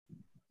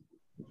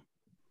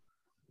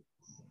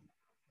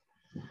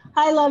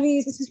Hi,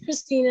 lovies. This is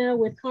Christina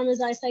with Karma's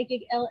Eye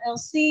Psychic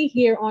LLC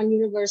here on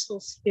Universal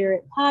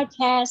Spirit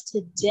Podcast.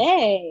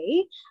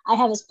 Today, I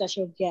have a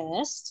special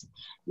guest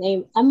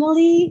named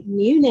Emilie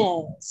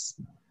Muniz.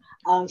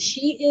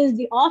 She is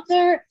the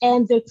author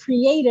and the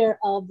creator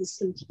of the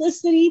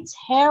Simplicity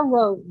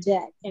Tarot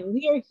deck, and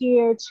we are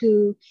here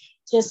to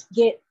just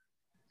get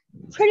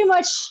pretty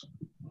much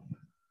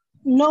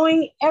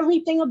knowing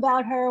everything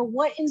about her,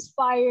 what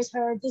inspires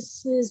her.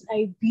 This is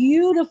a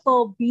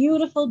beautiful,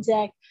 beautiful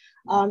deck.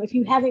 If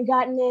you haven't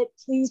gotten it,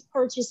 please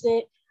purchase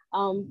it.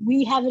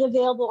 We have it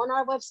available on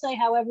our website.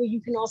 However,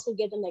 you can also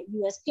get them at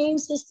US Game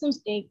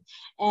Systems Inc.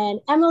 And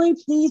Emilie,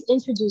 please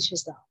introduce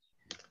yourself.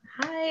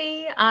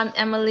 Hi, I'm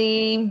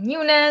Emilie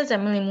Muniz,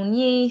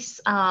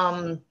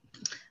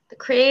 the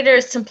creator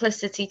of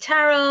Simplicity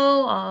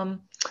Tarot.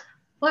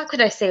 What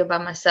could I say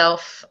about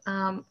myself?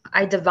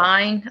 I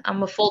divine.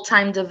 I'm a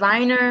full-time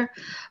diviner,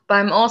 but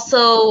I'm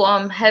also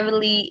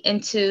heavily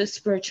into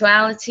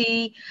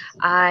spirituality.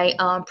 I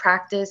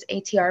practice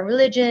ATR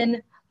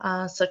religion,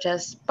 such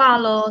as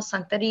Palo,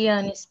 Santeria,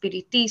 and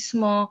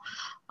Espiritismo.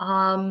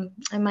 And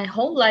my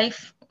whole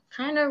life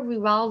kind of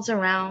revolves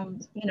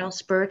around,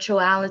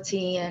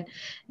 spirituality and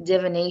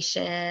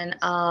divination.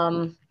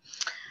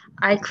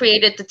 I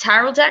created the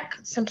tarot deck,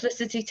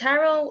 Simplicity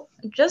Tarot.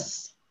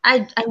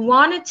 I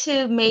wanted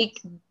to make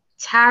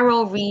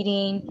tarot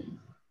reading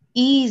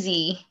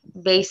easy,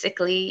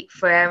 basically,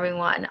 for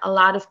everyone. A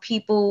lot of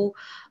people,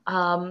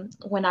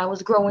 when I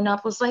was growing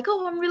up, was like,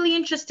 "Oh, I'm really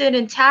interested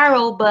in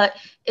tarot, but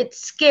it's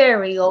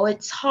scary, or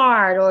it's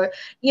hard, or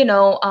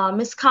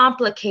it's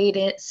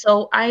complicated."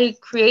 So I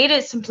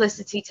created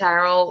Simplicity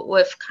Tarot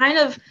with kind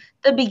of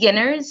the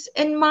beginners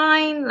in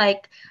mind.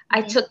 Like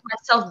I took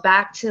myself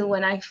back to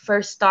when I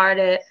first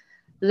started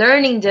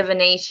learning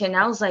divination.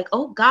 I was like,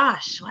 "Oh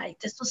gosh, like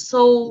this was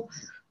so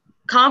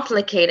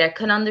complicated. I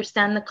couldn't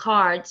understand the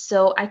cards."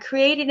 So I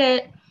created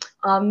it,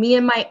 me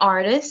and my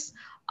artist,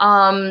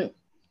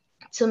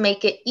 to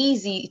make it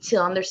easy to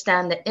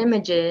understand the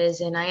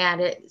images. And I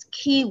added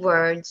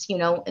keywords,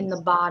 in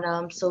the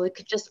bottom, so it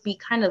could just be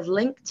kind of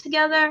linked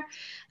together.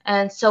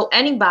 And so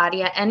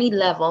anybody at any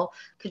level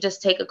could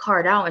just take a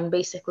card out and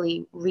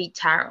basically read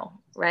tarot,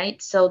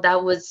 right? So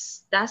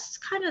that's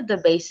kind of the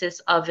basis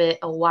of it,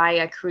 of why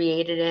I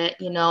created it.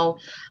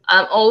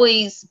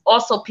 Always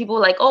also people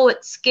like, "Oh,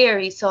 it's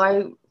scary," so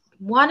I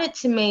wanted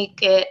to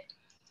make it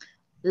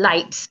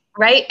light,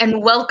 right,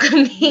 and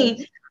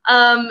welcoming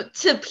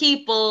to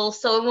people,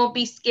 so it won't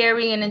be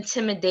scary and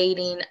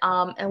intimidating.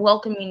 And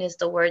welcoming is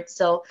the word.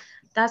 So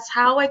that's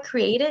how I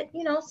created,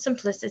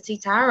 Simplicity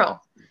Tarot.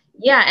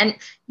 Yeah, and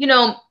you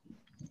know,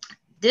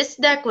 this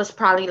deck was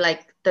probably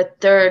like the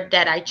third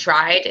that I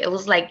tried. It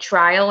was like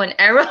trial and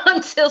error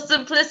until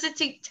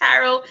Simplicity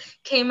Tarot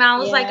came out. I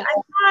was like, Yeah. I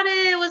got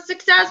it. It was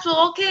successful.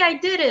 Okay, I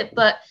did it.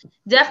 But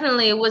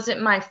definitely it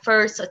wasn't my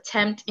first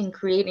attempt in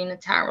creating a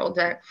tarot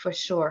deck, for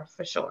sure,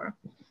 for sure.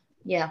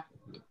 Yeah.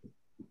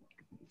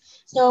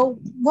 So,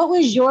 what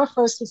was your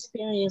first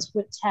experience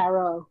with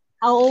tarot?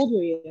 How old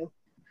were you?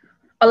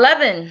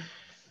 11.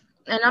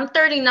 And I'm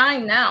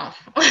 39 now,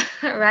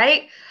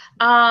 right?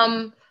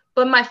 Um,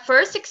 but my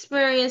first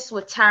experience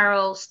with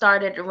tarot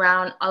started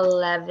around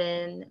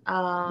 11.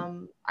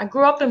 I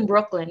grew up in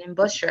Brooklyn, in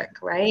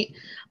Bushwick, right?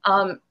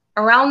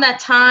 Around that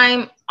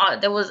time,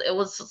 it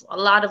was a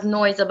lot of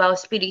noise about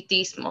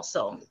spiritismo.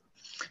 So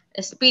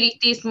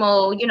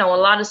spiritismo, a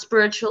lot of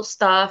spiritual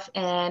stuff.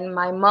 And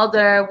my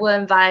mother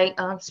would invite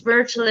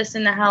spiritualists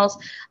in the house,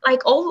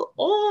 like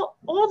all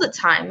the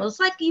time. It was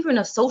like even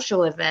a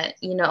social event.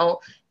 You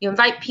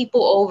invite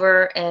people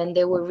over, and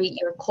they would read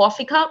your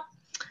coffee cup,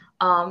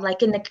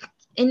 like in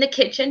the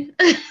kitchen.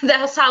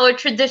 That's how it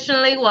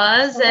traditionally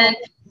was. Okay. And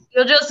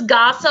you'll just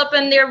gossip,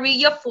 and they'll read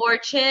your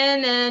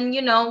fortune, and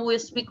we'll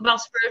speak about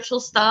spiritual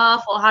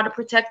stuff, or how to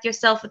protect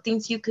yourself, or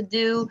things you could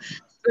do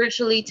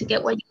spiritually to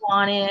get what you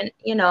wanted,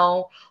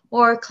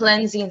 or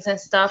cleansings and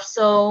stuff.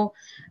 So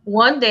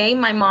one day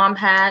my mom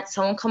had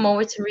someone come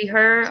over to read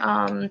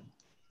her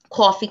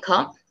coffee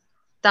cup,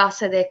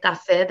 taza de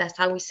café. That's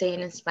how we say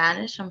it in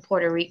Spanish. I'm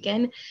Puerto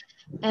Rican.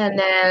 And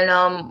then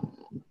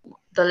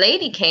the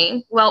lady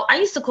came. Well, I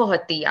used to call her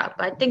Tia,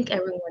 but I think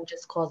everyone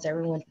just calls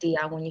everyone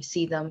Tia when you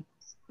see them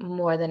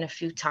more than a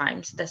few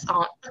times. That's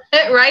all,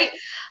 right?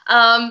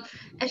 And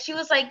she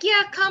was like,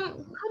 "Yeah,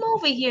 come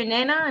over here,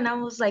 Nana." And I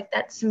was like,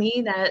 "That's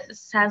me. That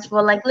stands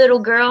for like little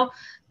girl.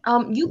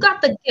 You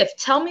got the gift.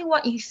 Tell me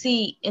what you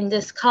see in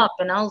this cup."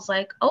 And I was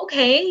like,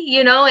 "Okay,"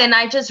 and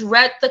I just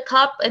read the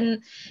cup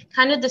and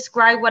kind of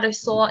described what I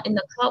saw in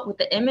the cup with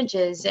the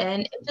images,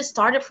 and it just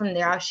started from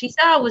there. She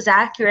said I was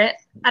accurate.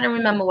 I don't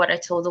remember what I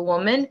told the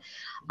woman.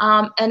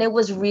 And it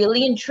was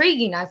really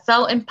intriguing. I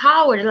felt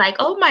empowered, like,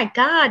 "Oh my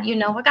God,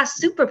 I got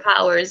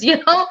superpowers."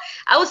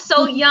 I was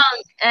so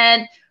young.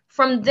 And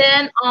from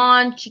then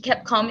on, she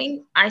kept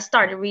coming. I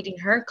started reading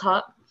her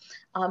cup.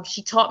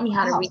 She taught me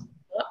how to Wow. read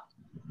cup.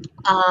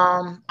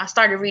 I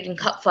started reading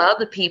cup for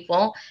other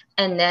people,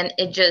 and then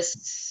it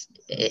just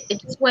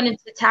went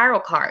into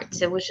tarot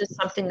cards. It was just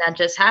something that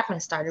just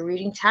happened. Started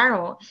reading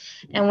tarot,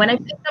 and when I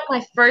picked up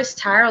my first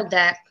tarot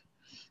deck,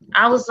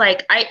 I was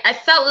like, I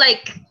felt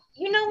like,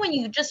 you know, when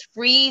you just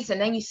freeze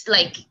and then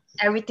like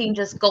everything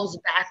just goes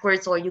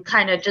backwards, or you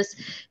kind of just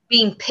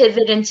being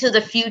pivot into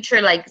the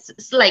future, like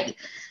it's like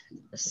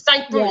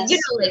you Yes.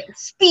 know, like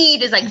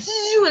speed is like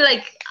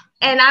like,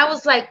 and I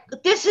was like,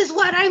 this is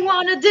what I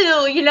want to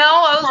do, you know.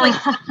 I was like,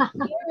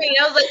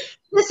 I was like,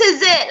 this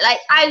is it. Like,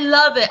 I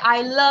love it.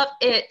 I love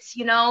it,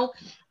 you know.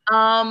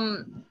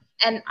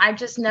 And I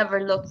just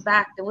never looked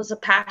back. There was a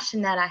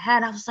passion that I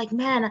had. I was like,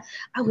 man,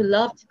 I would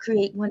love to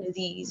create one of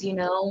these, you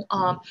know.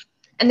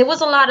 And there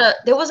wasn't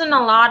a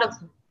lot of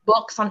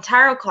books on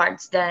tarot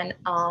cards then,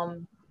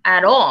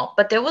 at all,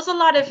 but there was a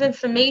lot of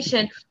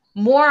information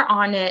more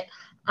on it.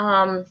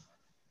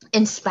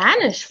 In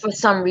Spanish for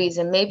some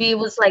reason. Maybe it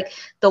was like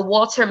the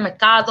Walter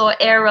Mercado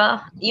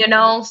era, you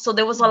know? So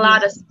there was a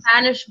lot of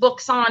Spanish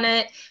books on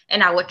it,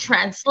 and I would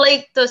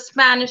translate the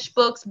Spanish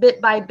books bit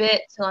by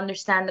bit to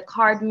understand the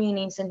card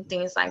meanings and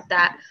things like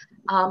that.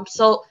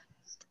 So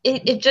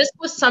it just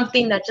was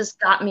something that just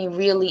got me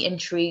really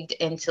intrigued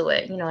into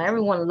it. You know,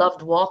 everyone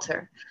loved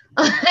Walter.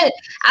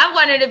 I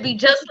wanted to be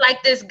just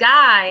like this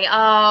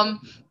guy.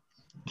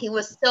 He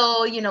was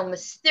so, you know,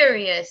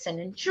 mysterious and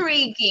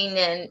intriguing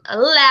and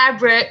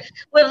elaborate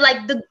with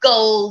like the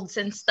golds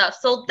and stuff.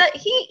 So that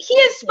he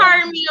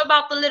inspired me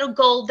about the little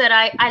gold that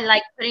I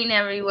like putting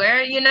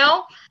everywhere, you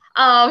know.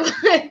 Um,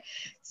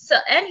 so,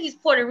 and he's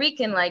Puerto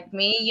Rican like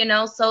me, you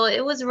know, so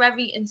it was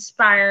very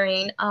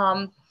inspiring.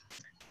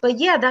 But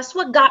yeah, that's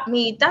what got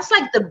me. That's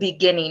like the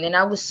beginning, and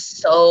I was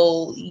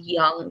so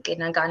young,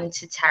 and I got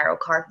into tarot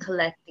card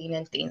collecting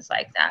and things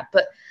like that.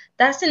 But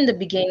that's in the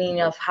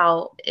beginning of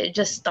how it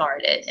just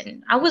started,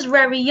 and I was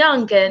very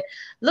young. And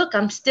look,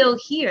 I'm still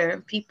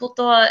here. People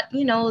thought,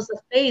 you know, it was a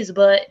phase,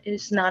 but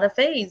it's not a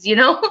phase. You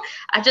know,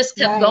 I just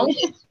kept Right. going.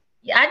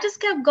 Yeah, I just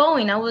kept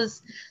going. I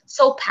was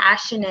so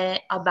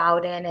passionate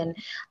about it, and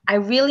I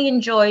really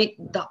enjoyed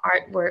the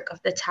artwork of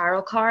the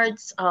tarot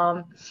cards.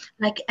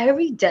 Like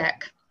every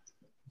deck,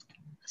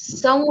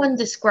 someone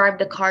described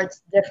the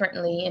cards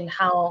differently and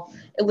how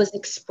it was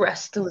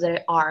expressed through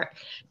their art.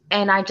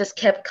 And I just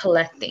kept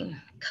collecting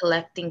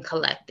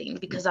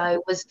because I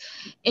was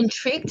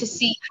intrigued to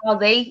see how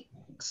they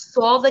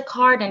saw the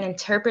card and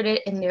interpreted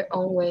it in their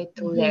own way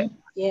through their. And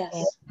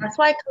Yes. that's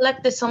why I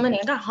collected so many.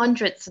 I got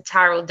hundreds of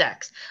tarot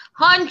decks.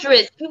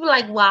 Hundreds. People are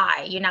like,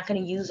 why? You're not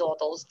going to use all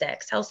those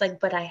decks. I was like,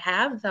 but I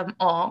have them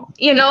all.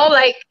 You know,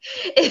 like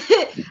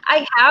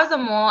I have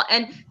them all.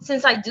 And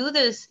since I do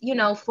this, you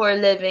know, for a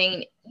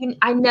living,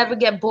 I never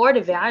get bored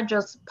of it. I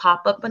just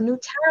pop up a new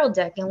tarot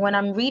deck. And when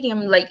I'm reading,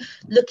 I'm like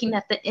looking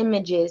at the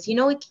images. You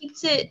know, it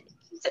keeps it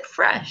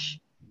fresh.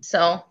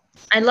 So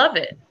I love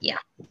it. Yeah.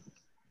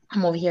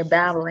 I'm over here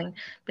babbling.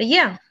 But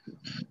yeah.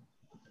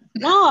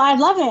 No, I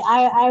love it.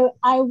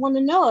 I want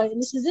to know it, and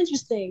this is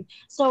interesting.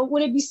 So,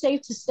 would it be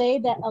safe to say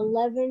that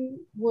 11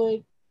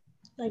 would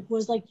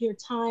was like your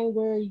time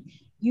where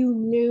you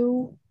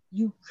knew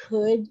you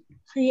could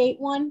create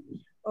one,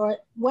 or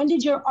when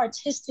did your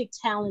artistic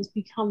talents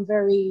become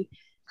very,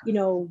 you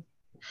know,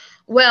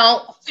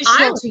 Well,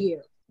 official to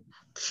you?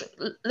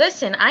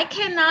 listen, I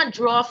cannot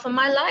draw for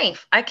my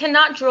life. I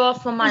cannot draw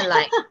for my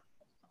life.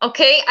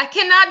 Okay, I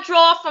cannot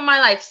draw for my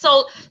life.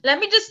 So let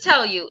me just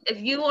tell you, if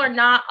you are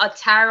not a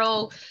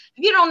tarot,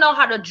 if you don't know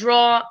how to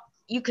draw,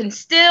 you can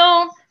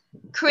still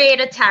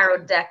create a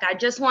tarot deck. I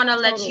just want to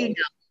let you know.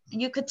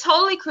 You could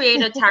totally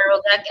create a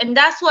tarot deck, and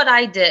that's what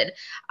I did.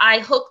 I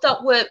hooked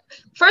up with,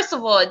 first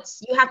of all,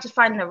 you have to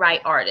find the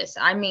right artist.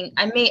 I mean,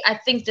 I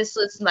think this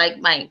was like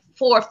my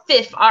fourth,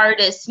 fifth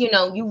artist. You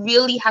know, you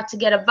really have to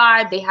get a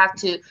vibe.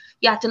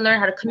 You have to learn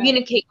how to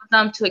communicate with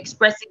them to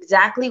express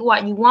exactly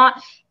what you want,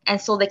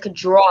 and so they could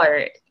draw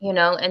it, you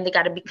know, and they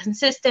got to be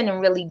consistent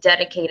and really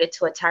dedicated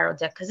to a tarot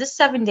deck because it's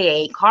 7 to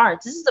 8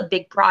 cards. This is a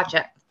big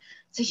project.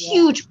 It's a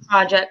huge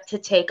project to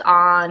take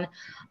on,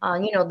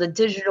 you know, the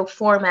digital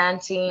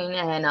formatting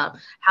and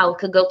how it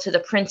could go to the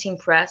printing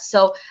press.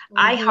 So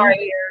I hired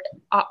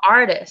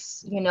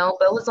artists, you know,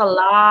 but it was a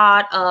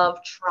lot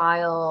of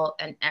trial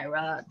and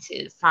error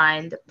to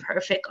find the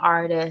perfect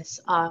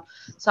artist.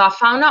 So I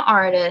found an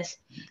artist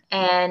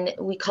and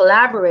we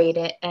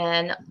collaborated,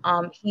 and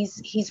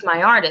he's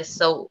my artist.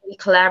 So we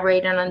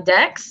collaborated on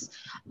decks.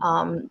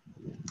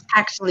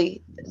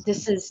 Actually,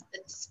 it's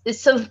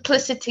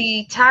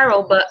Simplicity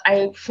Tarot, but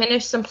I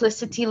finished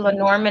Simplicity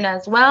Lenormand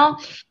as well,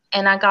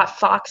 and I got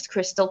Fox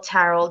Crystal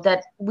Tarot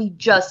that we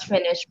just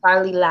finished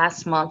probably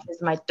last month.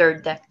 Is my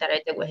third deck that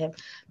I did with him.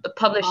 The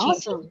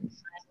publishing,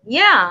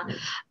 yeah.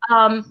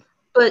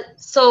 But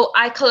so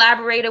I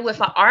collaborated with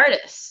an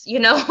artist. You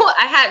know,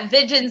 I had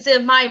visions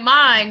in my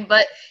mind,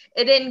 but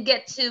it didn't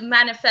get to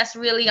manifest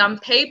really on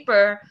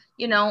paper,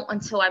 you know,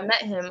 until I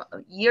met him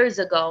years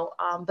ago.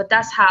 But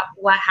that's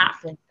what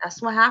happened.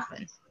 That's what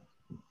happened.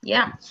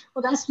 Yeah.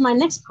 Well, that's my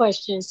next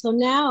question. So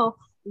now,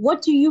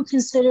 what do you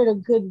consider a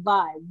good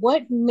vibe?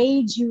 What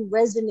made you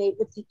resonate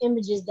with the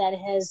images that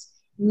has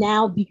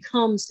now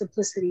become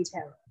Simplicity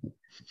Tarot?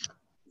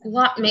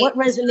 What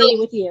resonated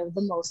with you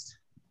the most?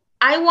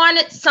 I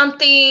wanted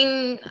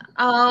something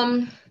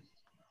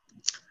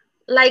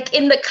like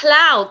in the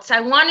clouds.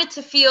 I wanted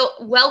to feel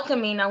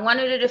welcoming. I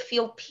wanted it to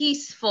feel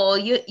peaceful.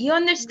 You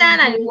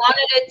understand? I Mm-hmm.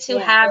 wanted it to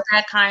Yeah. have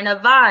that kind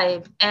of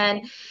vibe.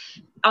 And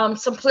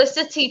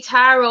Simplicity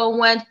Tarot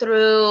went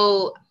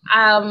through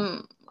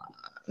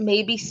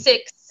maybe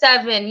 6,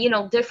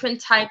 7,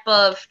 different type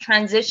of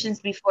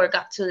transitions before it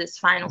got to this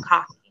final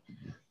copy.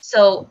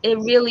 So it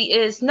really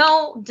is,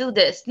 no, do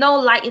this. No,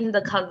 lighten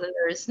the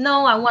colors.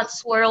 No, I want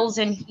swirls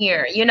in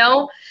here.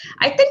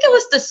 I think it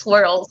was the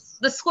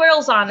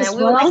swirls on The it.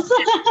 We were like, swirls.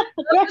 "Love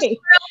the Right.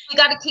 swirls. We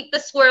got to keep the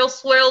swirls.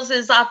 Swirls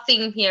is our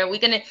theme here. We're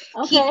going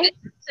to keep Okay. it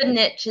the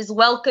niche. It's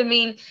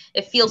welcoming.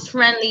 It feels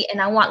friendly.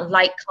 And I want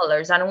light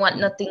colors. I don't want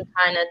nothing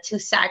kind of too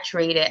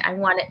saturated. I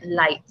want it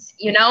light.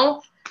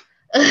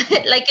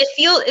 Like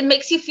it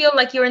makes you feel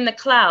like you're in the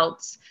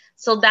clouds.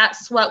 So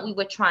that's what we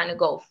were trying to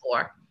go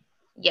for.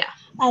 Yeah.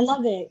 I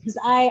love it because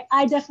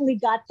I definitely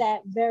got that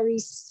very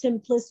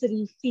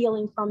simplicity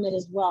feeling from it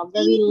as well.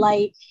 Very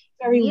light,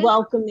 very Yeah.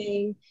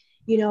 welcoming.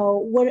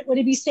 Would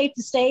it be safe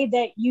to say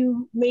that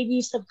you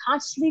maybe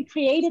subconsciously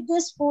created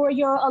this for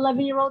your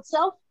 11-year-old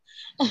self?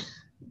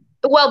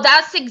 Well,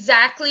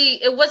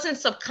 it wasn't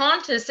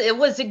subconscious. It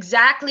was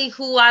exactly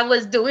who I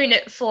was doing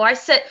it for. I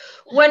said,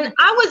 when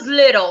I was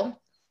little,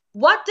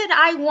 what did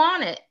I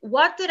want it?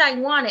 What did I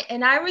want it?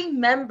 And I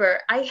remember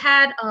I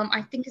had,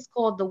 I think it's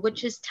called the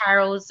Witch's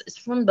Tarots. It's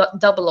from the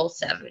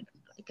 007,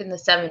 like in the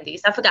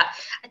 70s. I forgot.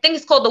 I think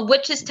it's called the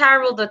Witch's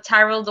Tarot, the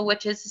Tarot of the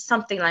Witches,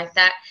 something like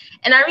that.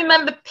 And I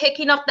remember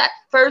picking up that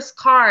first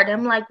card.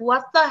 I'm like,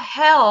 what the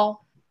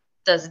hell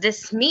does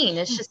this mean?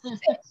 It's just like,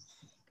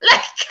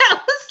 I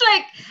was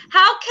like,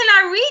 how can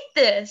I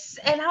read this?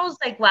 And I was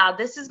like, wow,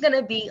 this is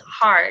gonna be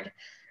hard,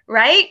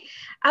 right?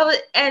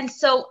 And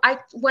so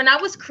when I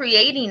was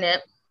creating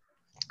it,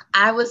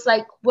 I was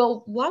like,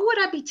 well, what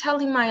would I be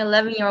telling my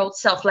 11-year-old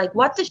self? Like,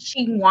 what does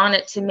she want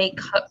it to make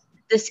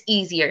this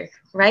easier,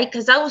 right?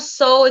 Because I was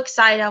so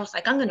excited. I was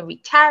like, I'm gonna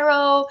read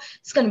tarot.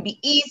 It's gonna be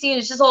easy.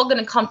 It's just all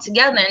gonna come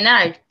together. And then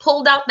I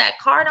pulled out that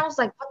card. I was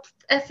like, what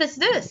the F is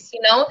this?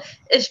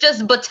 It's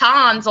just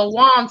batons or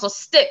wands or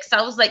sticks.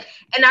 I was like,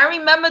 and I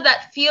remember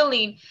that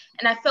feeling,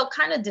 and I felt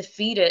kind of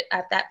defeated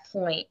at that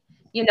point.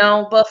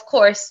 But of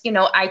course,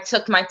 I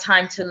took my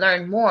time to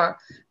learn more.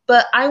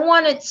 But I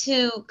wanted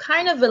to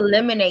kind of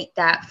eliminate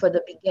that for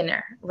the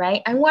beginner,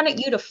 right? I wanted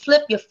you to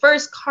flip your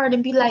first card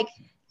and be like,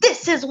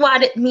 this is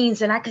what it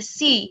means. And I could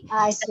see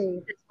I that see.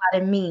 this is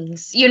what it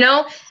means,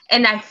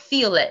 and I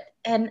feel it.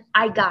 And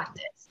I got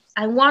this.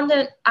 I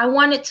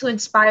wanted to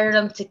inspire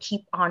them to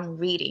keep on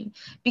reading,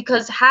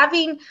 because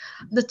having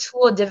the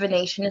tool of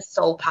divination is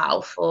so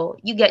powerful.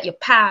 You get your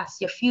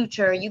past, your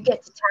future, you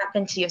get to tap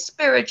into your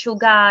spiritual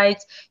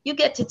guides, you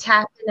get to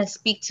tap in and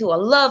speak to a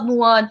loved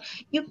one.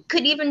 You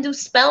could even do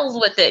spells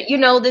with it.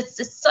 This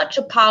is such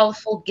a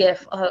powerful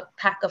gift, a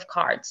pack of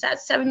cards. That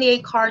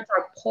 78 cards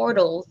are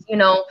portals,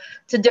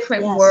 to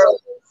different Yes.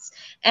 worlds.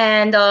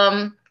 And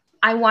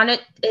I wanted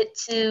it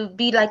to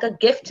be like a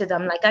gift to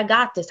them. Like, I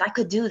got this. I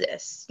could do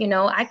this.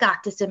 I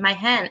got this in my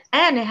hand.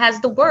 And it has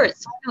the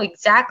words. So I know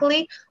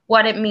exactly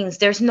what it means.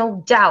 There's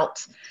no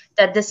doubt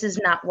that this is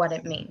not what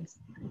it means.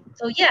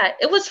 So, yeah,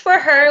 it was for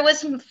her. It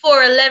was for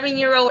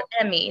 11-year-old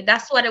Emmy.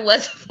 That's what it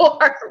was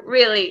for,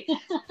 really.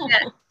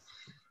 Yeah. Well,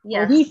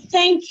 Yeah. we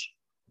thank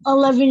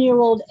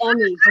 11-year-old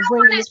Emmy for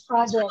bringing this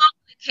project.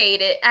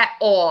 Complicated at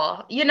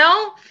all,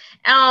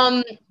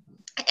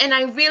 and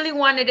I really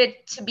wanted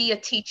it to be a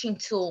teaching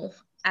tool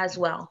as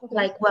well. Okay.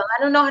 Like, well,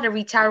 I don't know how to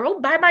read tarot.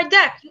 Buy my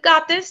deck. You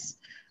got this.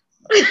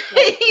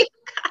 Right. You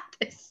got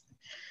this.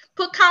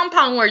 Put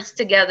compound words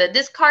together.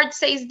 This card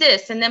says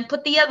this, and then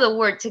put the other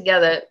word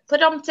together.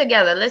 Put them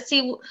together. Let's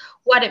see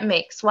what it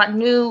makes. What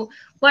new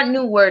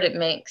word it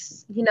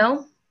makes.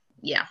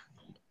 Yeah.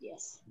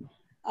 Yes.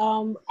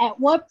 At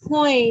what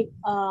point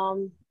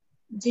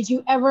did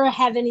you ever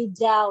have any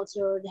doubts,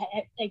 or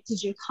like,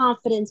 did your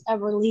confidence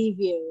ever leave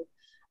you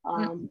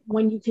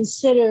when you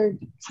considered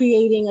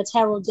creating a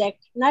tarot deck?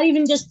 Not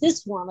even just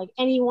this one, like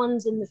any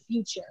ones in the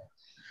future.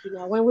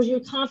 When was your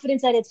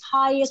confidence at its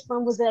highest?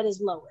 When was it at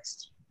its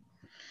lowest?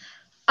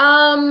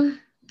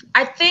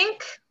 I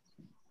think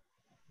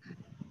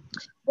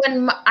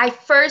when I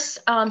first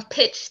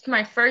pitched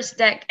my first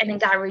deck and it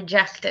got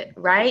rejected,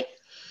 right?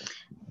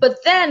 But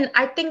then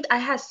I think I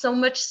had so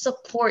much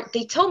support.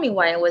 They told me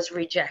why I was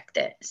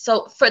rejected.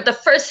 So for the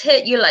first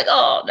hit, you're like,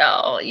 oh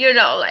no,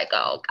 like,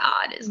 oh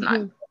God, it's not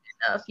good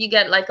enough. You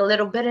get like a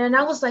little bit. And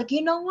I was like,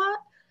 you know what?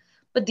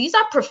 But these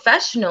are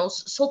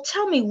professionals. So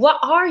tell me, what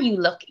are you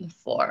looking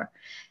for?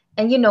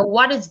 And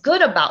what is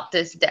good about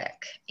this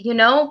deck?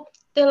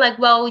 They're like,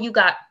 well, you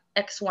got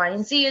X, Y,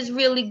 and Z is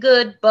really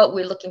good, but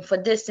we're looking for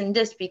this and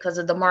this because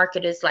of the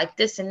market is like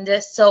this and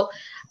this. So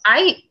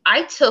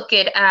I took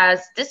it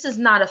as, this is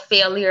not a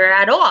failure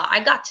at all. I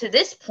got to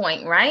this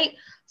point, right?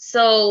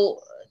 So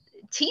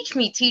teach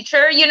me,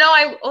 teacher.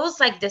 I was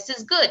like, this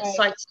is good.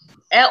 Right.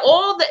 So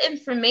all the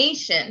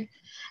information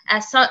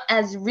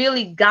as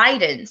really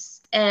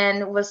guidance,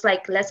 and was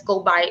like, let's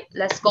go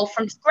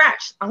from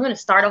scratch. I'm going to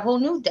start a whole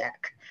new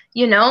deck,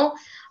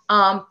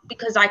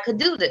 because I could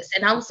do this.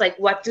 And I was like,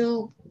 what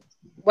do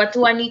what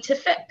do I need to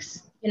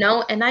fix?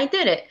 And I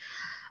did it.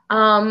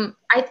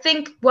 I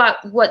think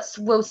what's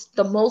was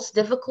the most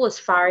difficult is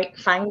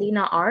finding an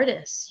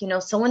artist,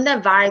 someone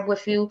that vibe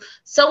with you,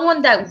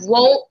 someone that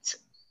won't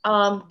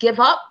give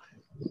up.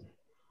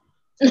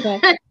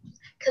 Okay.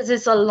 Because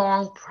it's a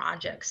long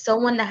project.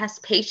 Someone that has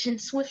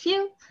patience with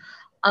you,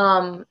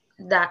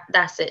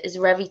 that's it. It's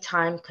very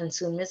time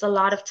consuming. It's a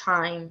lot of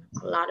time,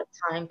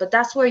 but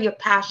that's where your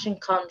passion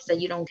comes,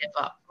 that you don't give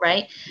up,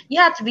 right?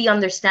 You have to be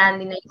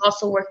understanding that you're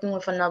also working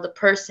with another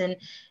person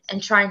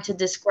and trying to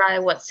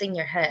describe what's in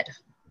your head.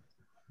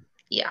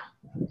 Yeah.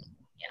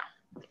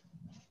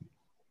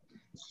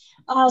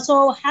 I'm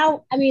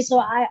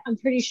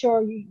pretty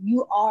sure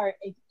you are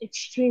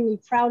extremely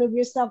proud of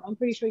yourself. I'm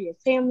pretty sure your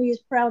family is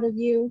proud of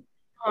you,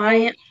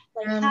 right?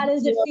 Like, how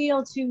does it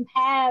feel to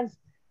have,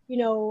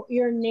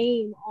 your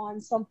name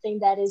on something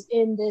that is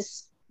in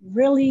this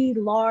really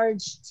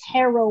large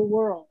tarot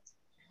world?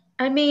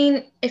 I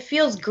mean, it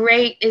feels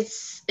great.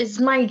 It's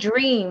my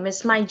dream.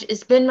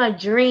 It's been my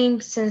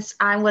dream since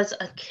I was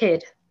a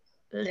kid,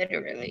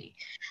 literally.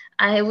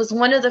 It was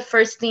one of the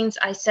first things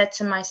I said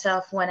to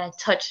myself when I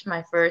touched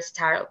my first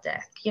tarot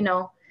deck.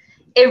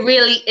 It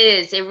really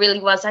is. It really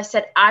was. I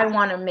said, I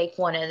want to make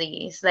one of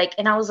these.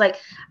 And I was like,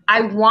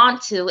 I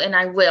want to, and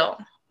I will.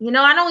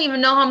 I don't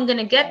even know how I'm going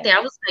to get there. I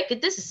was like,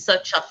 this is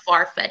such a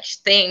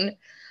far-fetched thing,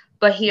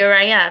 but here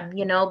I am,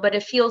 but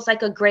it feels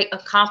like a great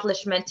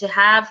accomplishment to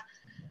have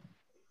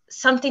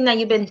something that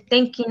you've been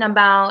thinking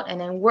about and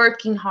then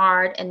working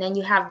hard, and then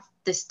you have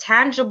this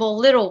tangible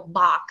little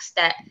box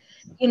that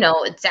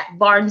it's at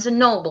Barnes and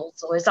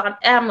Nobles or it's on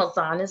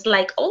Amazon. It's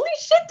like, holy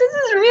shit, this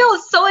is real.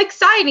 It's so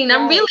exciting.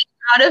 I'm really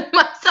proud of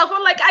myself.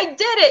 I'm like, I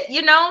did it.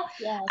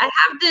 Yes. I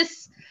have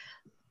this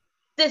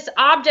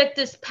object,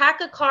 this pack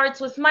of cards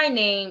with my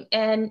name,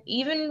 and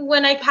even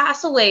when I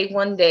pass away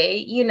one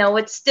day,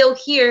 it's still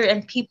here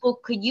and people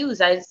could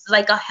use it. It's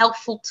like a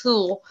helpful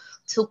tool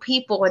to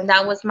people, and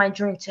that was my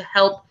dream, to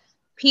help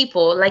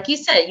people. Like you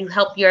said, you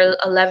help your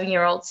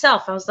 11-year-old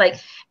self. I was like,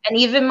 and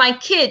even my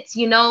kids,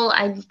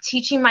 I'm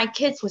teaching my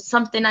kids with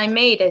something I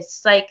made.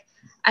 It's like,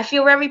 I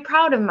feel very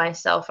proud of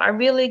myself. I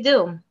really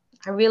do.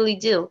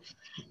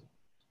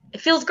 It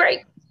feels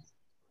great.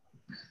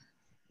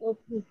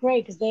 It's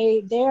great, because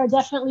they are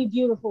definitely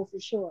beautiful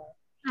for sure.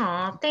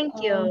 Oh,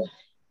 thank you.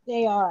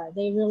 They are.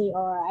 They really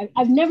are.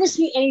 I've never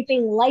seen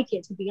anything like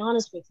it, to be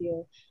honest with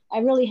you. I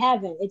really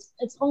haven't.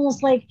 It's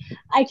almost like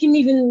I can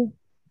even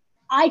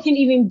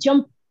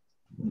jump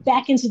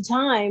back into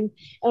time,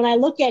 and when I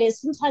look at it,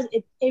 sometimes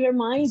it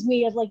reminds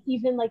me of, like,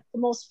 even like the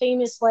most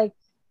famous, like,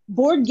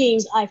 board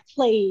games I've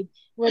played,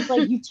 where it's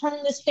like you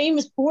turn this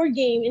famous board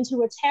game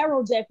into a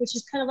tarot deck, which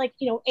is kind of like,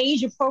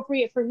 age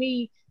appropriate for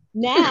me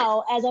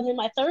now as I'm in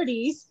my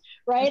 30s,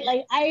 right?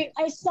 Like, I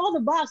saw the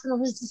box and I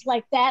was just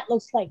like, that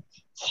looks like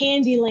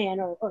Candyland,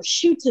 or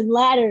Chutes and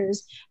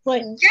Ladders,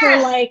 but for,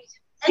 like,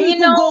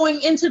 people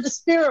going into the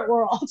spirit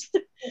world.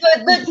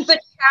 The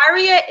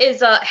chariot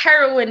is a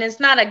heroine, it's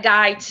not a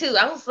guy too.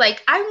 I was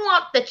like, I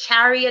want the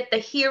chariot, the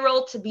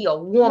hero, to be a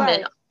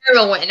woman, a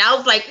heroine. I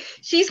was like,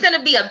 she's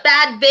gonna be a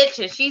bad bitch,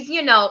 and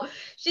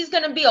she's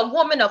gonna be a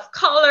woman of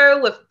color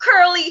with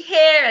curly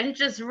hair and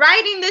just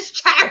riding this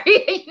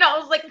chariot. I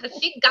was like,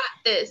 she got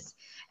this.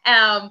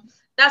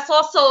 That's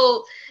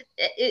also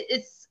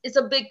it's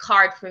a big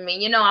card for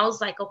me. I was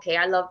like, okay,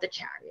 I love the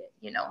chariot.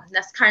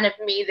 That's kind of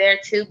me there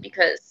too,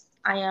 because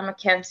I am a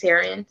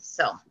Cancerian,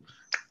 so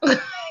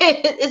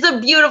it's a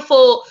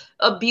beautiful,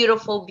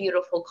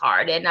 beautiful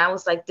card. And I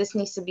was like, this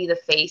needs to be the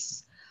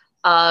face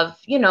of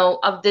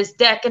this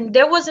deck. And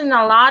there wasn't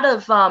a lot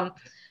of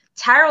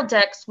tarot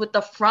decks with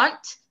the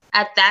front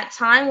at that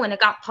time when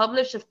it got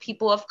published of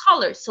people of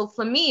color. So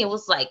for me, it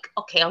was like,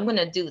 okay, I'm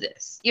gonna do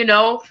this.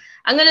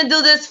 I'm gonna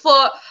do this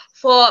for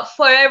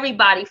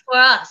everybody, for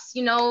us.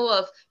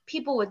 Of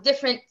people with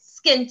different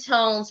skin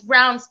tones,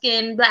 brown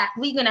skin, black.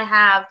 We're gonna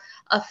have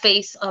a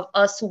face of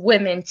us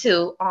women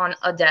too on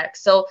a deck.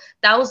 So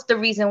that was the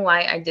reason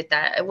why I did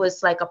that. It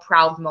was like a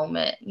proud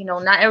moment.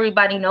 Not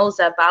everybody knows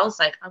that, but I was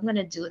like, I'm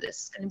gonna do this.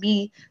 It's gonna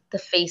be the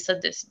face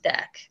of this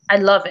deck. I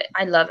love it.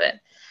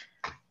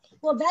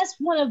 Well, that is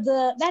one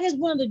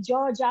of the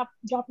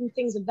jaw-dropping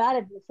things about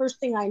it. The first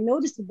thing I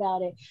noticed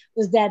about it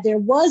was that there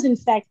was, in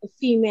fact, a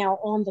female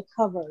on the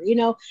cover.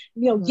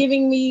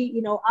 Giving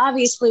me,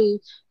 obviously,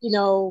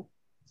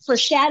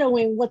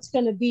 foreshadowing what's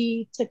going to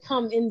be to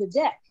come in the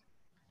deck.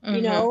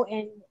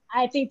 And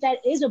I think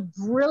that is a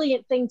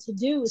brilliant thing to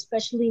do,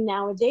 especially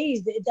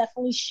nowadays. It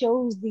definitely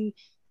shows the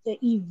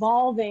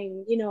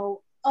evolving,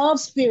 of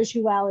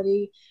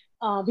spirituality,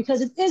 because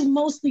it is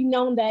mostly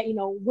known that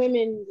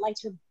women like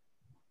to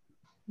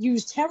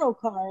use tarot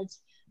cards,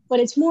 but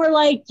it's more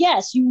like,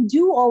 yes, you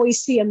do always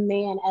see a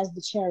man as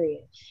the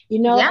chariot,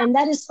 and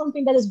that is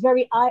something that is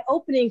very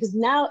eye-opening, because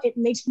now it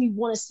makes me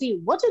want to see,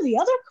 what do the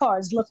other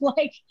cards look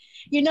like,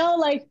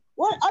 like,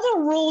 what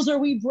other rules are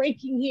we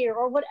breaking here,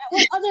 or what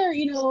other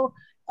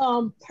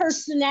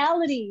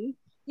personality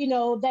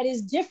that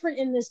is different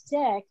in this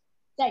deck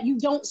that you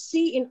don't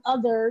see in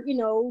other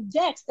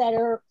decks that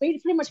are pretty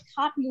much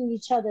copying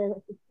each other,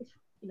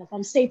 if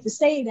I'm safe to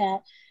say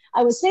that,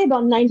 I would say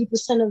about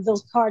 90% of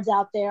those cards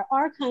out there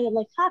are kind of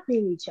like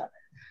copying each other,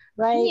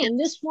 right? Yeah. And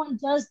this one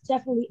does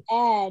definitely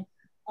add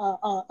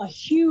a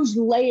huge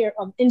layer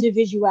of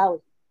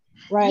individuality,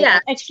 right? Yeah.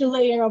 An extra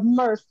layer of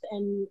mirth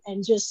and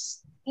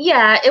just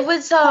Yeah. It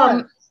was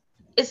heart.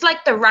 it's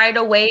like the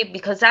Rider Waite,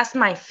 because that's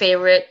my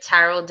favorite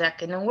tarot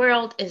deck in the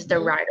world is the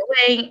Mhm. Rider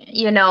Waite.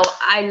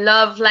 I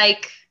love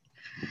like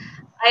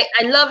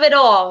I love it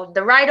all.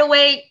 The Rider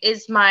Waite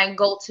is my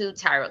go-to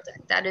tarot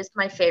deck. That is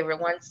my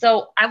favorite one.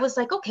 So I was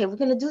like, okay, we're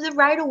gonna do the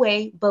Rider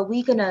Waite, but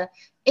we're gonna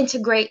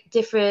integrate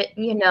different,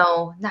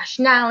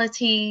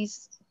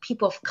 nationalities,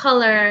 people of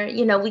color.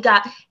 We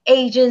got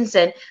Asians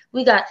and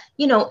we got,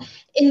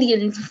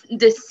 Indian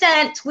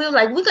descent. We were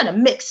like, we're gonna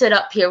mix it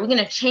up here. We're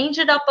gonna change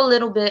it up a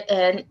little bit,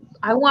 and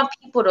I want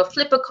people to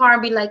flip a card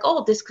and be like,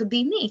 oh, this could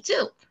be me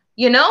too.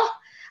 You know?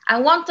 I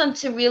want them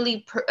to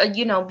really,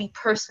 be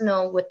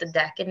personal with the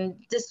deck, and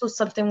this was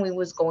something we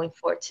was going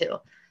for too.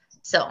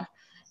 So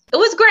it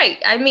was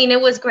great. I mean, it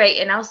was great,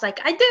 and I was like,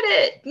 I did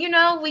it.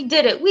 We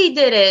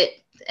did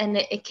it, and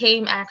it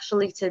came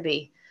actually to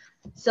be.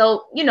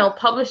 So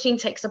publishing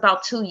takes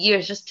about 2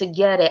 years just to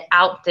get it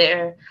out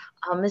there.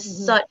 It's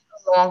Mhm. such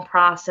a long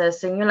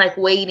process, and you're like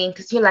waiting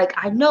because you're like,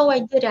 I know I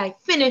did it, I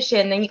finished it,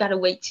 and then you got to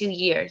wait 2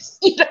 years.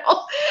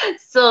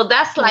 So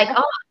that's like, Yeah.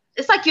 oh,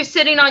 it's like you're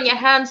sitting on your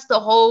hands the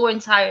whole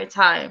entire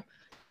time.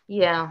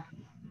 Yeah,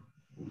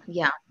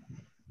 yeah.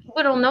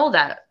 People don't know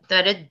that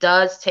it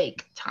does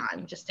take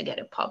time just to get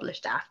it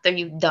published after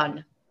you've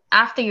done.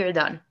 After you're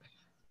done.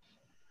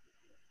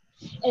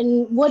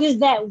 And what is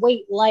that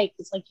weight like?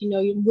 It's like,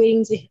 you're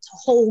waiting to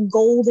hold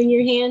gold in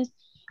your hand,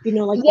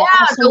 like the Yeah, the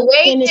absolute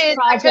wait finished is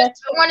project.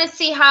 I want to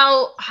see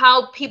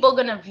how people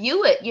gonna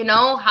view it,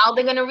 how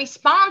they're gonna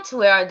respond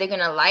to it. Are they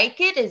gonna like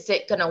it? Is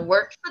it gonna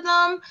work for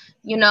them?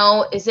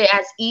 Is it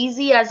as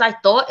easy as I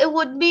thought it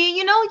would be?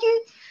 You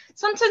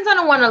sometimes I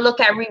don't want to look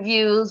at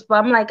reviews, but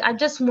I'm like, I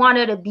just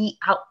wanted to be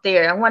out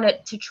there. I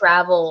wanted to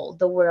travel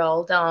the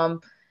world.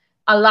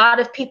 A lot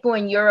of people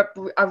in Europe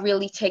are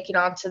really taking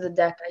on to the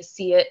deck. I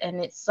see it,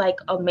 and it's like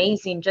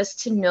amazing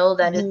just to know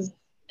that Hmm. it's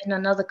in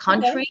another Okay.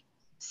 country,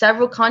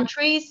 several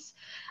countries.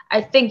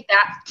 I think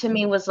that to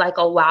me was like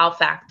a wow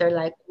factor.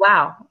 Like,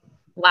 wow,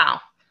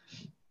 wow.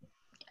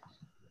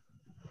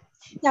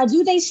 Now,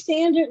 do they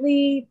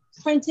standardly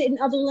print it in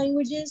other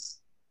languages?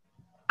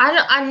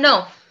 I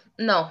know,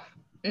 no,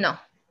 no.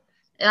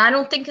 And I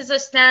don't think it's a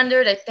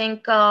standard. I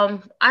think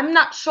I'm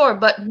not sure,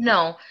 but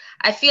no.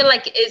 I feel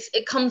like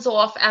it comes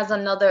off as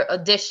another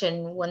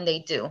edition when they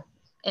do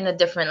in a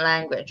different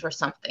language or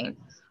something.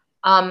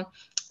 Um,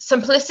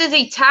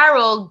 Simplicity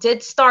Tarot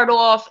did start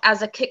off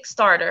as a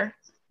Kickstarter.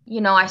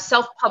 I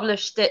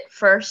self-published it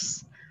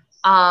first.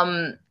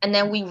 And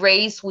then we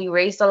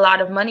raised a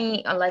lot of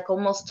money, like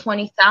almost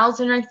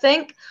 20,000, I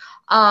think.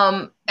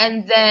 And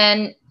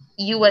then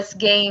US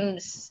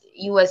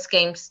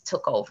Games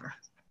took over.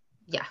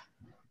 Yeah.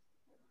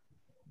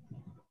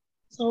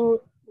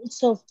 So,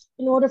 so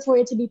in order for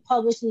it to be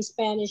published in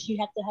Spanish, you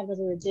have to have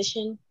another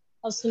edition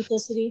of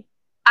Simplicity.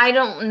 I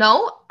don't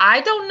know.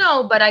 I don't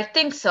know, but I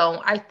think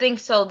so. I think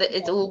so that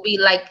it Okay. will be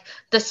like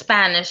the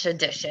Spanish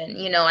edition.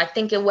 I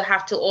think it will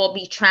have to all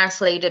be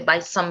translated by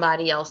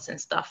somebody else and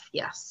stuff.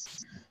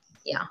 Yes.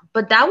 Yeah.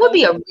 But that would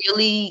Okay.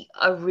 be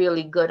a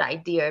really good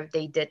idea if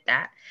they did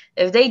that.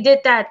 If they did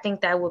that, I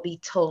think that would be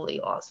totally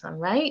awesome,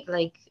 right?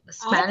 Like I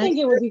Spanish. think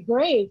it would be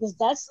great because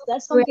that's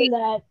something Great.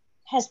 that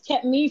has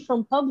kept me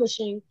from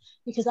publishing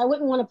because I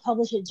wouldn't want to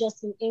publish it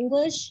just in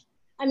English.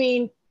 I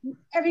mean,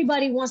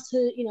 everybody wants to,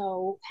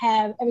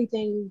 have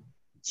everything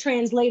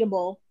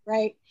translatable,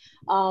 right?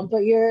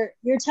 But you're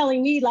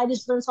telling me I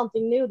just learned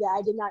something new that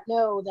I did not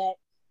know that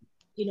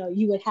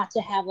you would have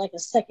to have like a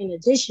second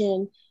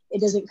edition.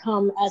 It doesn't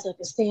come as like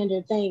a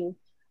standard thing,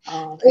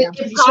 and I'm It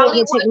pretty sure it probably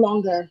would take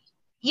longer.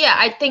 Yeah,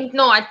 I think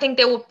no, I think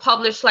they will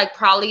publish like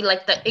probably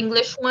like the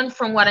English one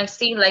from what I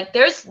see. Like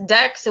there's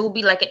decks, it will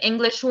be like an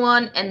English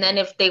one, and then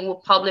if they will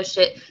publish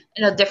it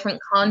in a different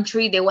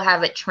country, they will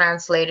have it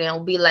translated. It'll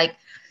be like,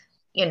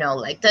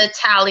 like the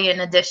Italian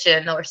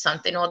edition or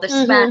something, or the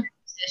Spanish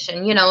Mm-hmm.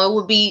 edition, it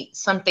would be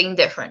something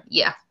different.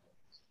 Yeah.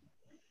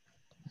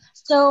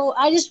 So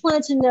I just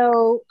wanted to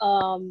know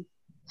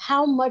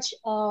how much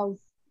of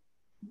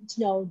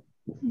you know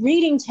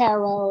reading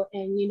tarot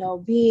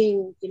and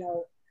being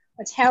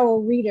a tarot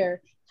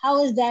reader.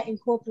 How is that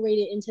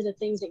incorporated into the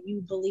things that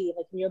you believe,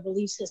 like in your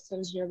belief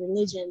systems, your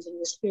religions, and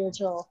your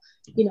spiritual?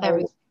 You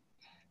Every,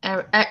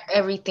 know.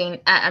 everything.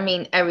 I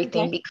mean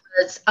everything, Okay.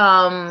 because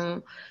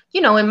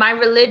in my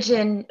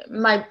religion,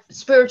 my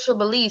spiritual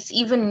beliefs,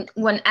 even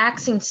when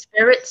asking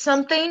spirit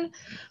something,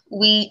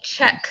 we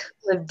check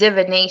with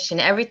divination.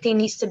 Everything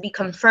needs to be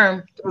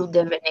confirmed through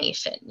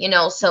divination,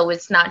 so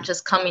it's not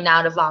just coming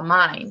out of our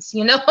minds.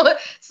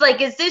 It's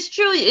like, is this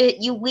true?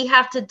 We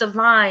have to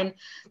divine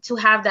to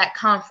have that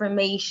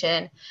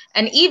confirmation.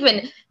 And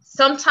even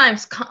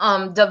sometimes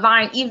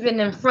divine even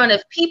in front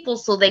of people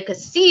so they could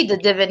see the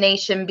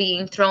divination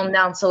being thrown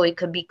down so it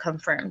could be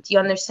confirmed. You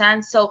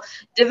understand? So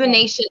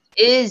divination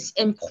is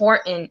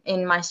important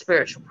in my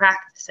spiritual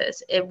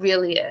practices. It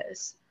really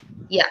is.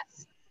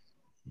 Yes.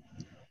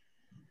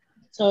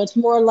 So it's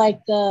more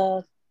like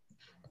the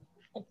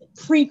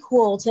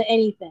prequel to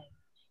anything,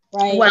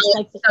 right? Well, it's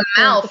like the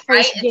mouth, the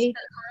right? first It's gate.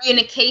 the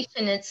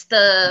communication. It's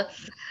the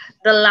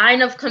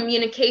line of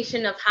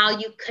communication of how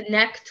you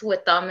connect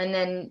with them and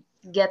then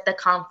get the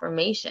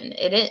confirmation.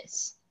 It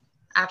is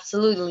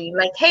absolutely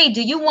like, hey,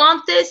 do you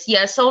want this?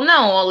 Yes or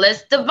no? Or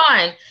let's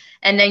divine.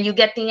 And then you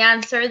get the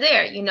answer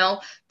there. You know,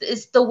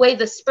 it's the way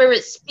the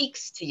spirit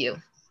speaks to you.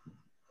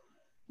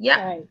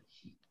 Yeah. Right.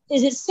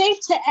 Is it safe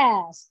to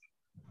ask,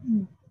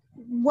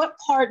 what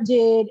part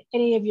did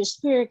any of your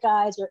spirit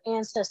guides or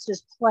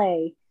ancestors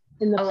play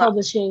in the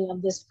publishing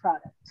of this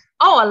product?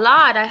 Oh, a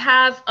lot. I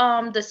have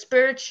the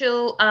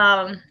spiritual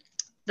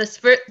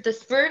the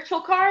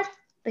spiritual card,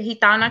 the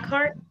Gitana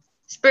card.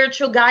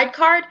 Spiritual guide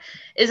card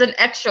is an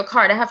extra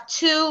card. I have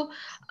two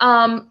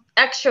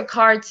extra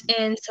cards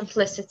in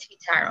Simplicity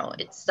Tarot.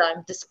 It's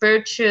the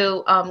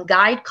spiritual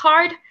guide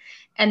card,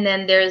 and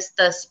then there's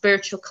the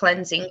spiritual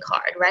cleansing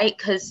card, right?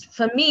 Because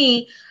for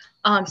me,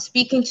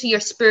 speaking to your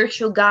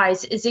spiritual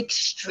guides is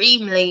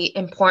extremely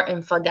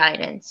important for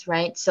guidance,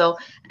 right? So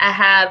I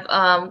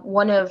have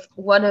one of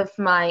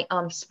my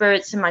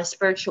spirits in my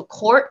spiritual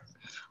court.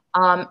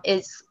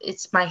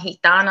 It's my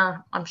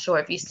Gitana. I'm sure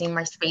if you've seen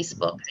my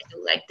Facebook, I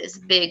do like this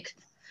big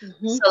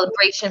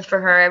celebration for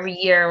her every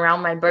year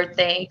around my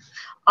birthday.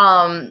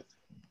 And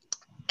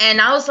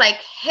I was like,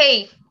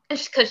 hey,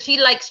 because she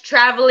likes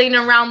traveling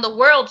around the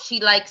world. She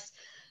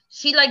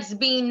likes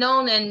being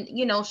known, and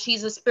you know,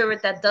 she's a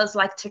spirit that does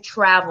like to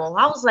travel.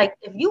 I was like,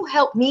 if you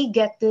help me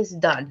get this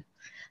done,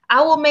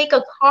 I will make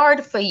a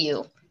card for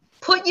you,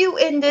 put you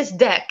in this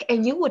deck,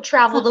 and you will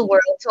travel the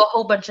world to a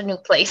whole bunch of new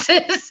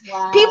places.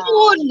 Wow. People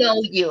will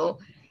know you.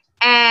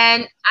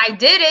 And I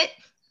did it,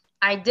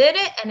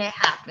 and it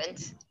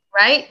happened,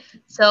 right?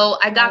 So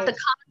I got the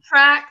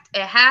contract,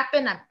 it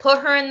happened, I put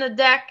her in the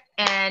deck,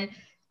 and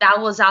that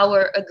was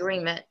our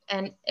agreement,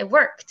 and it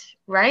worked,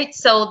 right?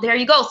 So there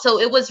you go. So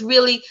it was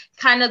really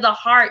kind of the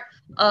heart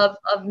of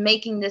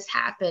making this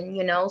happen,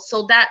 you know.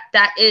 So that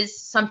is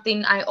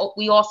something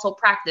we also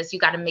practice. You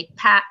got to make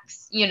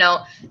pacts, you know.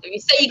 If you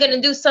say you're gonna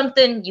do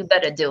something, you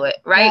better do it,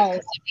 right?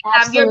 Because if you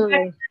have your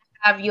back,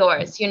 have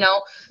yours, you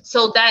know.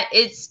 So that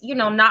it's, you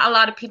know, not a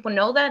lot of people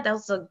know that. That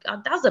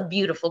was a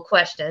beautiful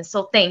question.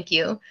 So thank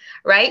you,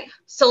 right?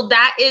 So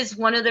that is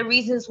one of the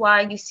reasons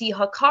why you see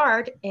her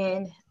card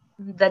in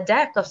the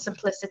deck of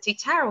Simplicity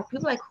Tarot.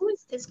 People are like, who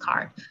is this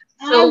card?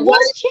 So I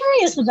was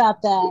curious about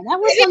that. That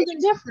was something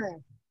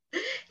different.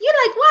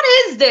 You're like, what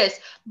is this?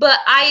 But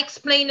I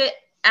explain it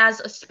as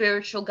a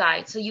spiritual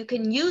guide. So you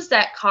can use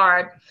that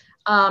card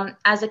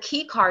as a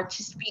key card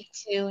to speak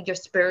to your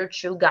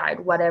spiritual guide,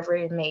 whatever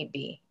it may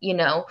be, you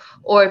know.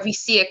 Or if you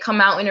see it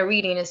come out in a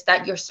reading, it's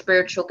that your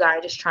spiritual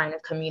guide is trying to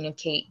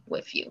communicate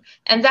with you.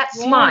 And that's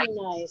mine.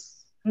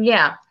 Nice.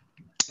 Yeah.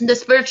 The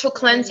spiritual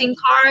cleansing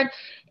card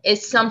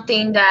is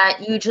something that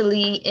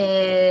usually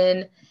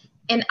in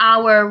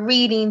our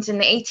readings in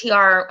the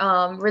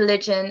ATR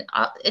religion,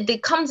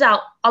 it comes out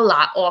a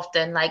lot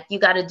often. Like, you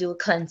got to do a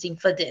cleansing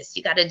for this.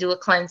 You got to do a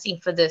cleansing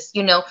for this.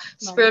 You know,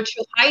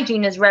 spiritual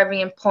hygiene is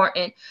very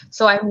important.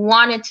 So I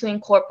wanted to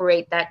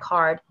incorporate that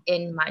card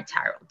in my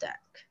tarot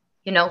deck,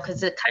 you know,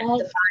 because it kind of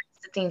defines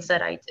the things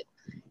that I do.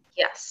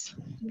 Yes.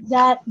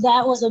 That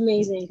was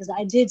amazing, because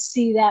I did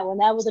see that one.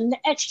 That was an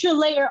extra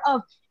layer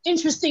of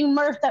interesting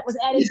mirth that was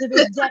added to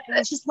this deck, and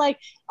it's just like,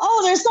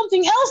 oh, there's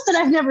something else that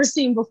I've never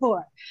seen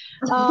before.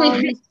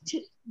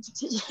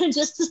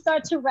 Just to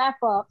start to wrap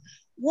up,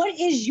 what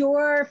is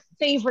your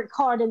favorite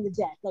card in the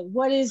deck? Like,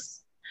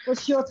 what's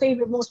your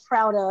favorite, most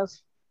proud of?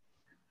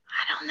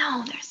 I don't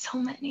know. There's so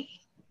many.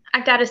 I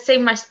gotta say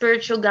my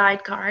spiritual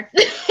guide card.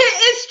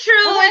 It's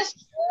true. Okay.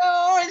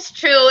 It's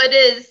true. It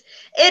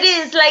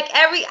is like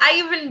I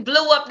even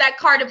blew up that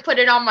card and put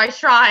it on my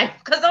shrine,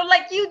 because I'm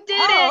like, you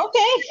did it.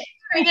 Okay.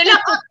 You know,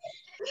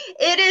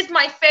 it is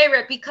my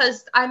favorite,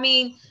 because I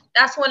mean,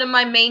 that's one of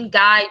my main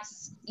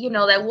guides, you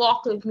know, that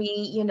walk with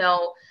me. You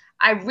know,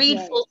 I read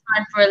full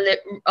time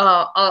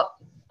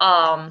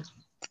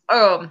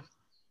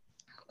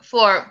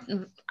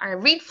I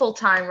read full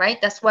time, right?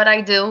 That's what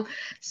I do.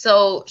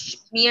 So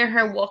me and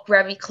her walk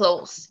very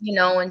close, you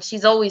know, and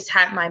she's always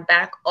had my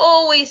back,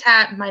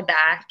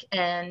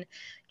 and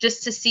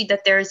just to see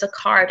that there is a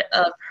card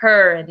of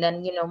her, and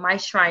then, you know, my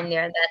shrine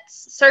there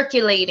that's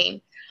circulating,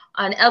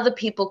 and other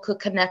people could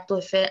connect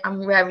with it.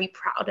 I'm very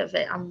proud of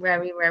it. I'm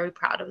very, very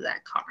proud of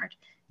that card.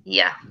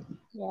 Yeah.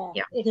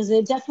 Because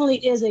it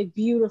definitely is a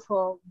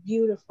beautiful,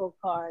 beautiful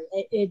card.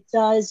 It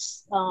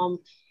does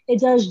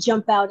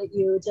jump out at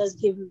you. It does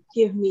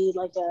give me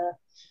like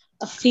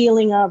a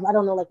feeling of, I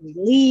don't know, like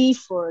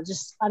relief, or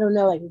just, I don't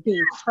know, like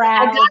being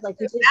proud. I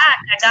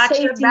got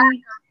your back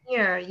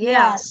here.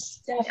 Yeah.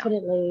 Yes,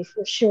 definitely,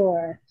 for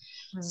sure.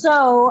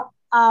 So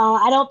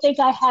I don't think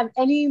I have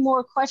any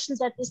more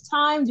questions at this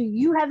time. Do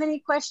you have any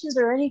questions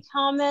or any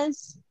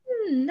comments?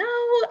 No,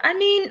 I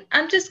mean,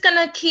 I'm just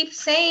gonna keep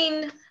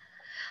saying,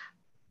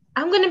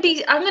 I'm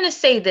gonna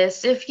say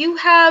this. If you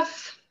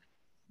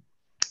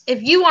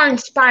are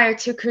inspired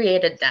to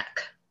create a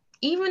deck,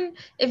 even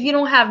if you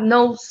don't have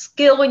no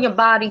skill in your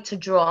body to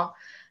draw,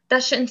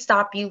 that shouldn't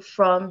stop you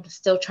from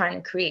still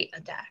trying to create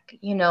a deck.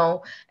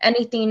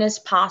 Anything is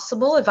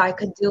possible. If I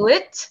could do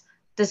it,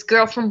 this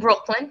girl from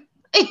Brooklyn,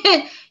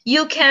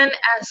 you can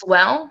as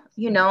well.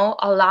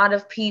 A lot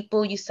of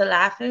people used to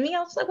laugh at me. I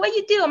was like, what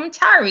you do? I'm a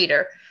tarot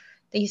reader.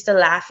 They used to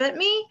laugh at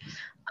me.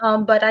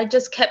 But I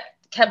just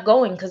kept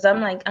going because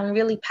I'm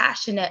really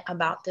passionate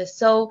about this.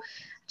 So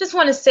just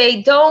want to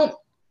say, don't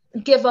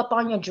give up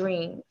on your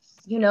dreams.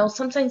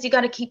 Sometimes you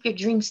got to keep your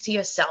dreams to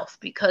yourself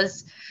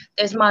because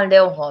there's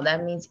maldeojo,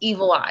 that means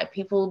evil eye.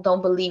 People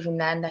don't believe in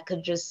that, and that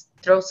could just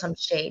throw some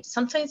shade.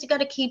 Sometimes you got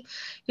to keep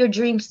your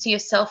dreams to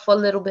yourself for a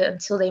little bit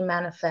until they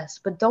manifest,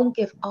 but don't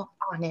give up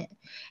on it.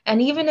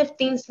 And even if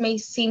things may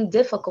seem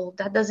difficult,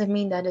 that doesn't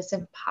mean that it's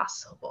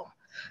impossible.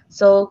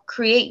 So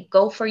create,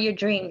 go for your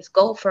dreams,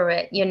 go for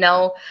it.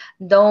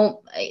 Don't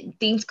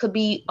Things could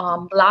be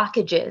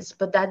blockages,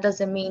 but that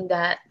doesn't mean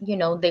that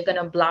they're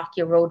gonna block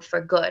your road for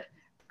good.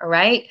 All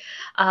right.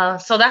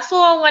 So that's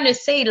all I want to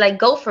say. Like,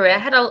 go for it. I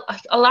had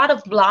a lot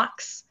of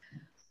blocks,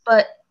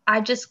 but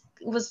I just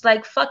was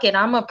like, fuck it,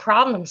 I'm a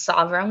problem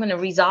solver. I'm gonna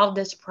resolve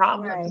this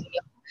problem. Right.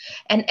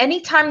 And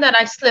anytime that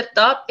I slipped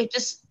up, it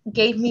just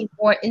gave me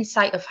more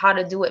insight of how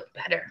to do it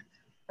better.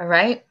 All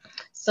right.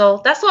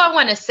 So that's what I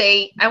want to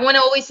say. I want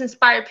to always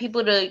inspire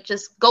people to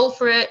just go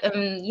for it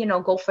and,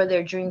 go for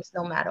their dreams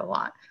no matter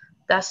what.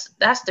 That's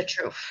the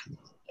truth.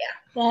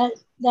 Yeah.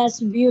 That's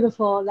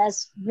beautiful.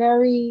 That's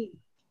very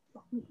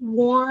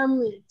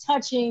warm,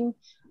 touching.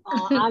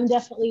 I'm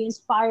definitely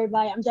inspired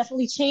by it. I'm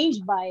definitely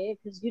changed by it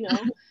because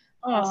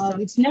Awesome.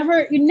 you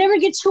never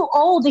get too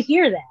old to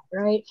hear that,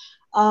 right?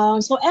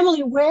 So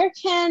Emilie, where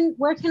can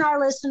our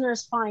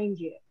listeners find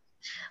you?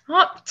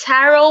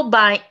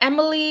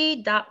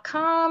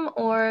 Tarotbyemilie.com,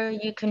 or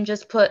you can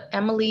just put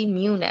Emilie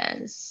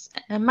Muniz.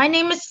 And my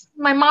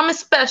mom is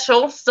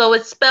special, so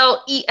it's spelled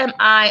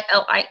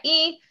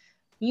Emilie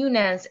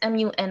Muniz,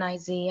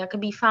 Muniz. I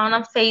could be found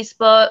on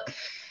Facebook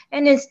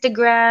and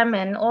Instagram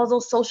and all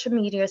those social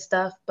media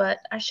stuff, but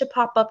I should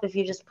pop up if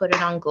you just put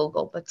it on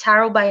Google. But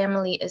Tarot by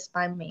Emilie is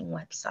my main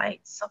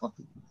website, so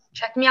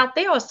check me out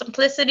there, or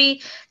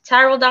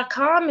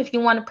simplicitytarot.com if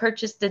you want to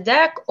purchase the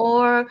deck,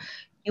 or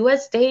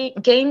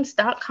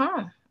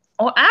usgames.com,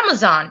 or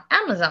Amazon.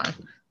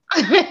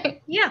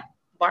 Yeah,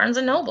 Barnes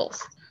and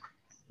Nobles.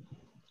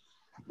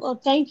 Well,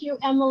 thank you,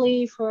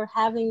 Emilie, for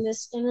having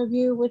this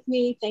interview with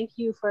me. Thank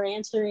you for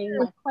answering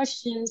my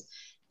questions.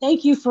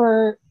 Thank you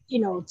for,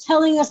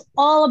 telling us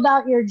all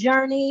about your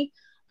journey.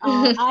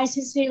 I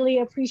sincerely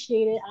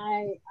appreciate it.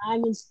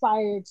 I'm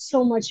inspired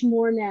so much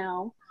more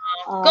now.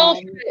 Go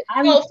for it.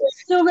 I'm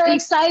still very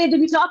excited to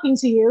be talking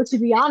to you, to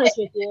be honest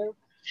with you.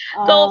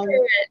 Go for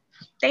it.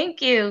 Thank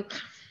you.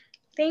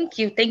 Thank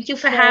you. Thank you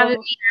for having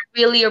me.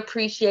 I really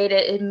appreciate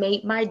it. It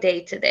made my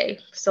day today.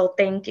 So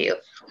thank you.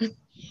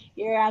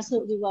 You're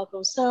absolutely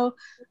welcome. So,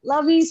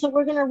 lovey, so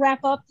we're going to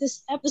wrap up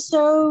this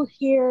episode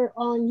here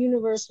on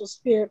Universal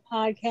Spirit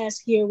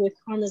Podcast here with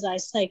Karma's Eye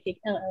Psychic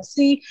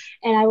LLC.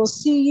 And I will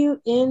see you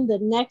in the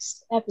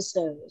next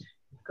episode.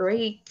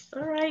 Great.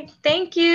 All right. Thank you.